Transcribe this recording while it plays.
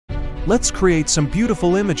Let's create some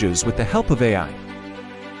beautiful images with the help of AI.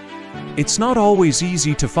 It's not always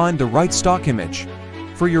easy to find the right stock image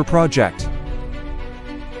for your project.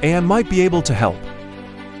 AI might be able to help.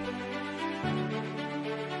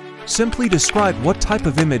 Simply describe what type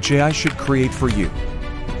of image AI should create for you.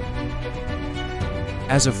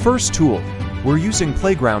 As a first tool, we're using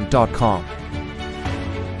playground.com.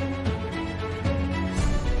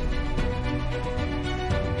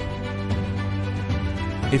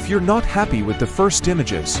 If you're not happy with the first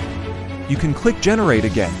images, you can click Generate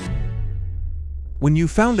again. When you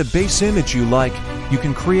found a base image you like, you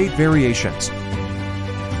can create variations.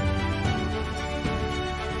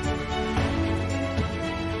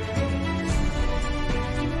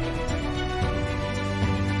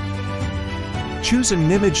 Choose an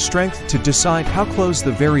image strength to decide how close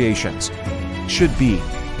the variations should be.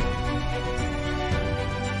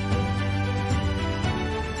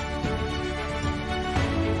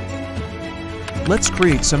 Let's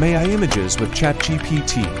create some AI images with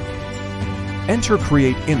ChatGPT. Enter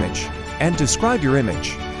Create Image and describe your image.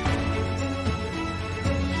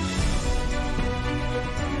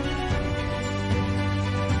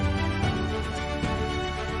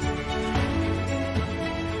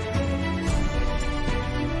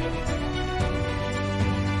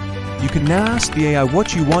 You can now ask the AI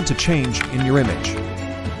what you want to change in your image.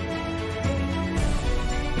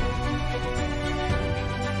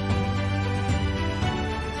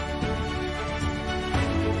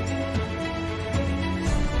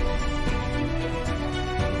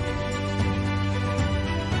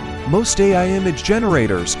 Most AI image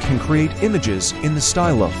generators can create images in the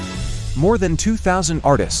style of more than 2,000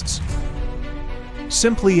 artists.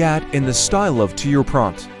 Simply add "in the style of" to your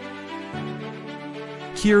prompt.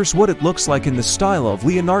 Here's what it looks like in the style of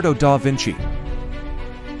Leonardo da Vinci.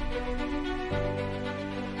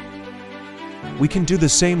 We can do the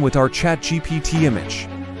same with our ChatGPT image.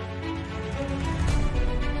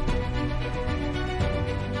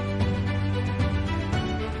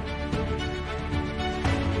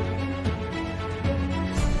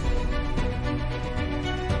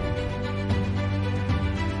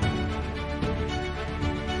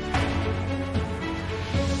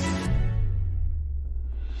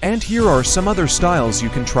 And here are some other styles you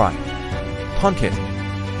can try: Punkit,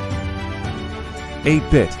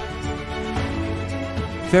 8-bit,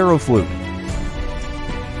 Ferroflute,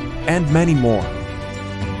 and many more.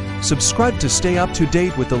 Subscribe to stay up to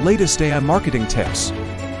date with the latest AI marketing tips.